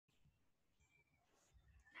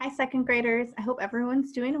Hi, second graders. I hope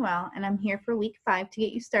everyone's doing well, and I'm here for week 5 to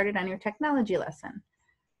get you started on your technology lesson.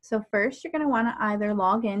 So first, you're going to want to either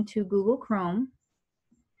log into Google Chrome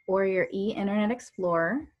or your Internet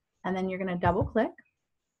Explorer, and then you're going to double click.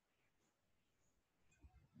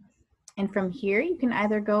 And from here, you can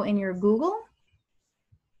either go in your Google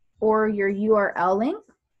or your URL link,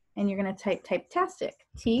 and you're going to type Typetastic,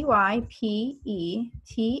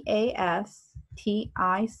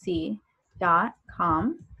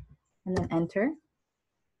 typetastic.com, and then enter.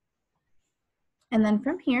 And then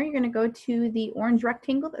from here, you're going to go to the orange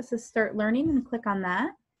rectangle that says Start Learning and click on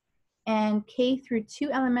that. And K through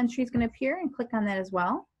 2 Elementary is going to appear and click on that as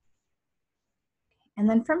well. And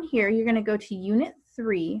then from here, you're going to go to Unit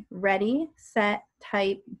 3, Ready, Set,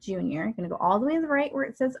 Type, Junior. You're going to go all the way to the right where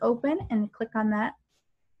it says Open and click on that.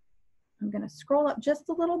 I'm going to scroll up just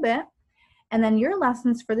a little bit. And then your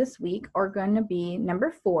lessons for this week are going to be number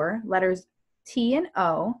 4, letters T and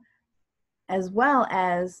O, as well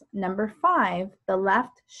as number 5, the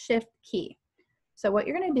left shift key. So what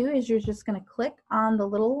you're going to do is you're just going to click on the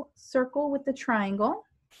little circle with the triangle.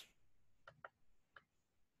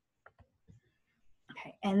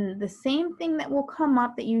 Okay, and the same thing that will come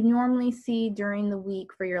up that you normally see during the week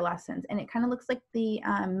for your lessons. And it kind of looks like the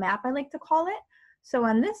map, I like to call it. So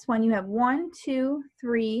on this one, you have 1, 2,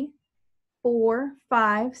 3, 4,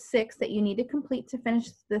 5, 6 that you need to complete to finish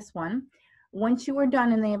this one. Once you are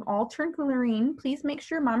done and they have all turned green, please make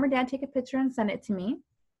sure mom or dad take a picture and send it to me.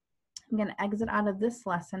 I'm going to exit out of this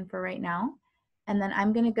lesson for right now. And then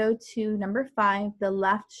I'm going to go to number 5, the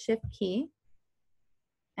left shift key.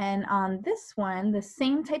 And on this one, the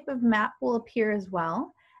same type of map will appear as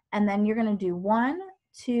well. And then you're going to do 1,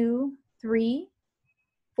 2, 3,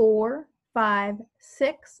 4, 5,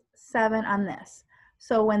 6, 7 on this.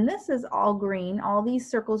 So when this is all green, all these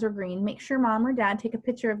circles are green, make sure mom or dad take a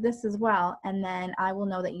picture of this as well, and then I will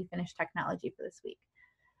know that you finished technology for this week.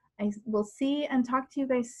 I will see and talk to you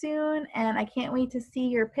guys soon, and I can't wait to see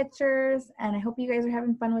your pictures, and I hope you guys are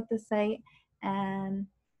having fun with this site, and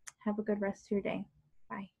have a good rest of your day.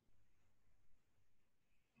 Bye.